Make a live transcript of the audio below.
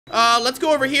Let's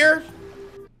go over here.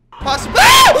 Possibly.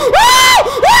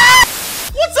 Ah!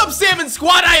 What's up, Salmon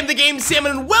Squad? I am the Game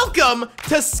Salmon, and welcome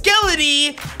to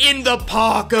Skelety in the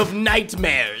Park of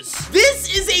Nightmares.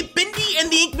 This is a Bendy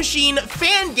and the Ink Machine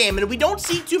fan game, and we don't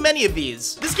see too many of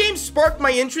these. This game sparked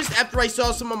my interest after I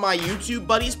saw some of my YouTube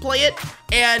buddies play it,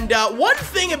 and one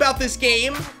thing about this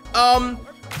game,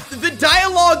 the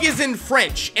dialogue is in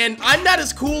French, and I'm not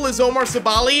as cool as Omar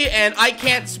Sabali, and I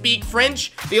can't speak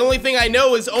French. The only thing I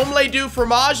know is omelette du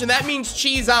fromage, and that means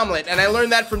cheese omelet, and I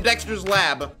learned that from Dexter's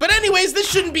lab. But anyways, this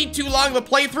shouldn't be too long of a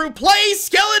playthrough. Play,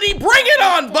 Skelety, bring it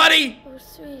on, buddy!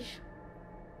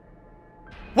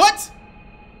 What?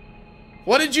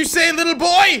 What did you say, little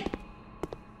boy?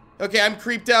 Okay, I'm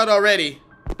creeped out already.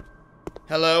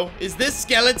 Hello? Is this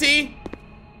Skelety?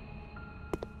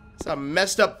 It's a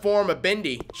messed up form of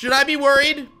Bendy. Should I be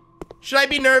worried? Should I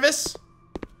be nervous?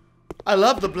 I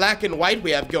love the black and white we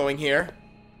have going here.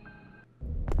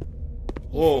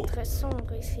 Whoa.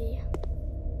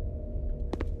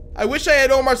 I wish I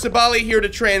had Omar Sabali here to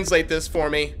translate this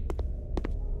for me.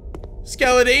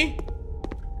 Skelety?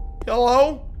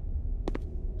 Hello?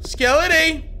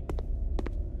 Skelety?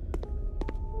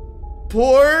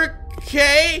 Por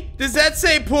qué? Does that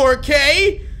say por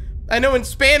qué? I know in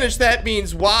Spanish that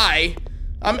means why.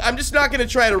 I'm just not gonna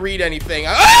try to read anything.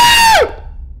 Ah!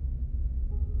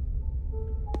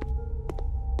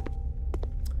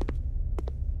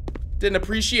 Didn't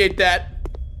appreciate that.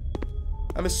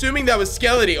 I'm assuming that was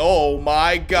Skelety. Oh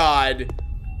my god.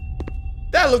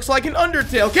 That looks like an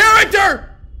Undertale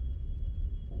character!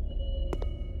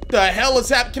 The hell is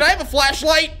happening? Can I have a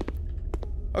flashlight?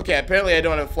 Okay, apparently I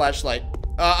don't have a flashlight.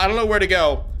 I don't know where to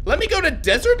go. Let me go to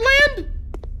Desert Land?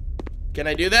 Can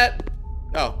I do that?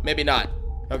 Oh, maybe not.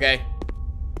 Okay.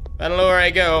 I don't know where I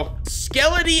go.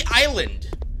 Skelety Island.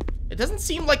 It doesn't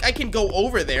seem like I can go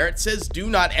over there. It says do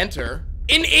not enter.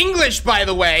 In English, by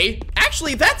the way.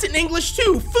 Actually, that's in English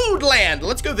too. Food Land.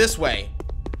 Let's go this way.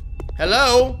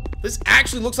 Hello? This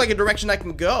actually looks like a direction I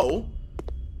can go.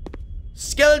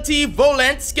 Skelety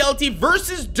Volant Skelety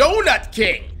versus Donut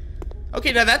King.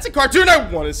 Okay, now that's a cartoon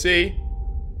I want to see.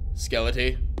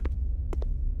 Skelety.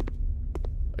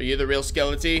 Are you the real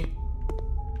Skelety?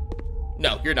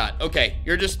 No, you're not. Okay,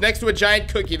 you're just next to a giant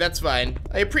cookie. That's fine.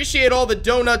 I appreciate all the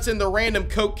donuts in the random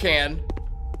Coke can.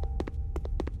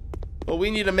 But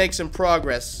we need to make some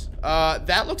progress.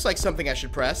 That looks like something I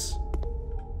should press.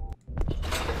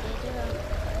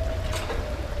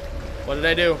 What did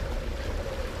I do?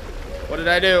 What did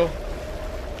I do?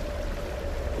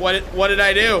 What did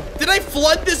I do? Did I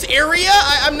flood this area?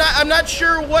 I'm not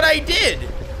sure what I did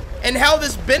and how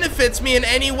this benefits me in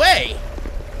any way.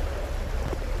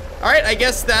 Alright, I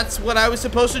guess that's what I was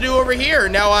supposed to do over here.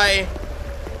 Now I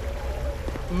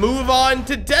move on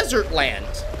to Desert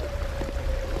Land.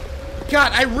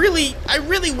 God, I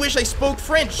really wish I spoke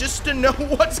French just to know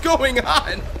what's going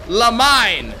on. La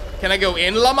Mine. Can I go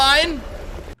in La Mine?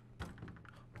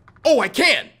 Oh, I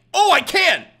can. Oh, I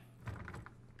can.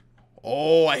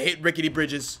 Oh, I hate rickety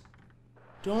bridges.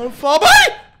 Don't fall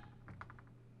by!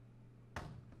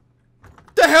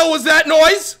 The hell was that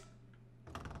noise?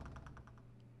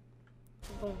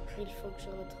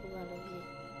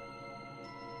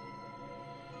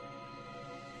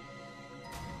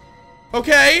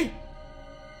 Okay.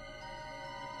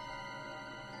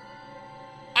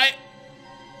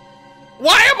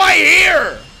 Why am I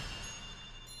here?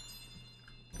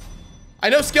 I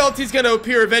know Skelety's gonna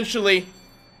appear eventually.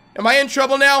 Am I in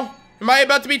trouble now? Am I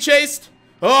about to be chased?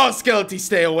 Oh, Skelety,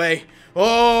 stay away.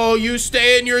 Oh, you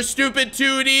stay in your stupid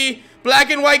 2D black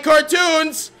and white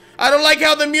cartoons. I don't like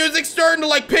how the music's starting to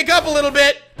like pick up a little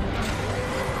bit.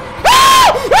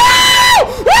 Oh!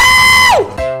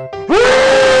 Oh!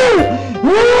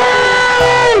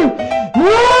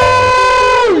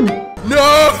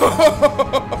 No!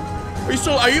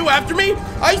 Are you after me?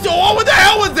 Oh, what the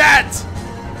hell was that?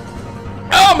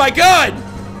 Oh my god!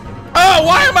 Oh,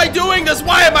 why am I doing this?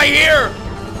 Why am I here?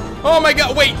 Oh my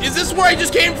god, wait, is this where I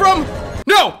just came from?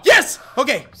 No, yes!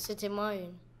 Okay.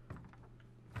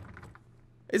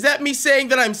 Is that me saying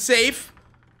that I'm safe?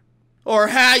 Or,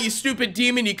 ha, you stupid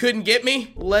demon, you couldn't get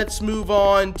me? Let's move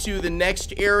on to the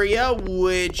next area,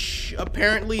 which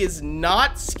apparently is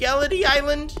not Skelety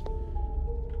Island.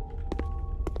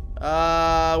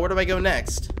 Where do I go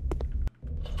next?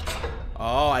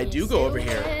 Oh, I do go over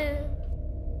here.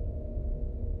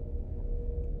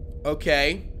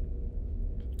 Okay.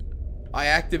 I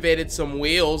activated some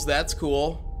wheels. That's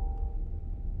cool.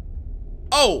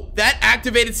 Oh, that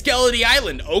activated Skelety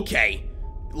Island. Okay.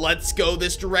 Let's go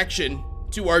this direction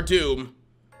to our doom.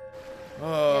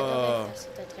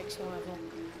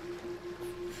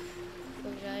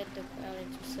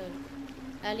 seul.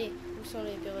 Allez, où sont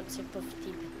les bureaux de ces pauvres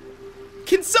types?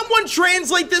 Can someone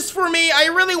translate this for me? I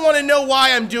really want to know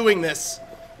why I'm doing this.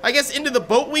 I guess into the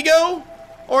boat we go?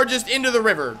 Or just into the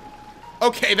river?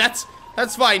 Okay, that's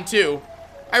fine too.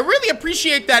 I really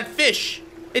appreciate that fish.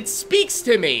 It speaks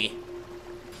to me.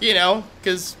 You know,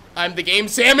 because I'm the game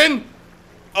salmon.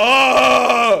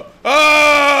 Oh!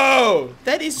 Oh!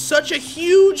 That is such a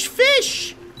huge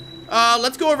fish.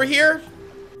 Let's go over here.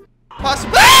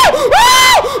 Possibly. Oh!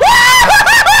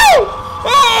 Oh!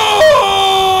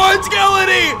 Oh! It's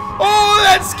Skelety! Oh,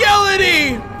 that's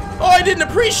Skelety! Oh, I didn't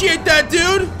appreciate that,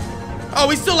 dude. Oh,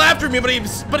 he's still after me, but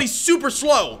he's super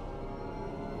slow.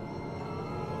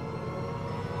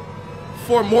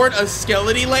 For Mort a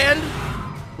Skelety land?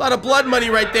 A lot of blood money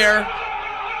right there.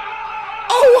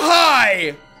 Oh,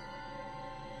 hi!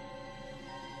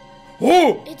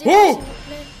 Oh! Aidez-moi, s'il vous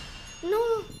plaît.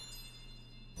 Non!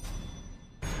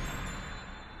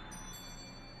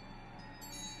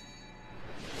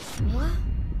 Moi?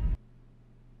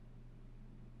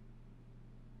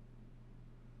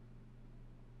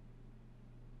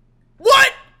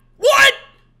 What? What?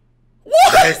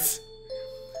 What?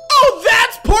 Oh,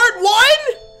 that's part one?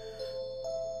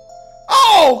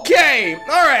 Okay,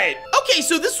 alright. Okay,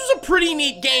 so this was a pretty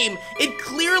neat game. It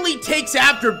clearly takes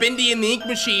after Bendy and the Ink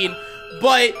Machine,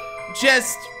 but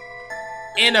just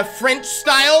in a French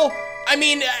style. I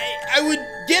mean, I would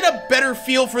get a better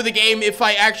feel for the game if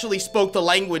I actually spoke the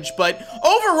language, but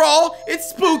overall, it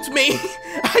spooked me.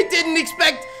 I didn't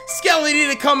expect Skelety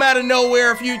to come out of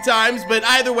nowhere a few times, but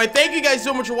either way, thank you guys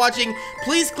so much for watching.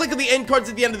 Please click on the end cards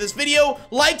at the end of this video,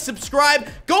 like, subscribe,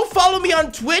 go follow me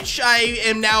on Twitch. I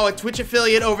am now a Twitch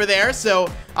affiliate over there, so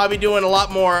I'll be doing a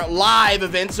lot more live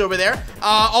events over there.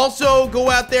 Also, go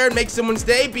out there and make someone's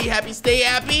day, be happy, stay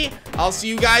happy. I'll see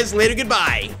you guys later,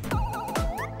 goodbye.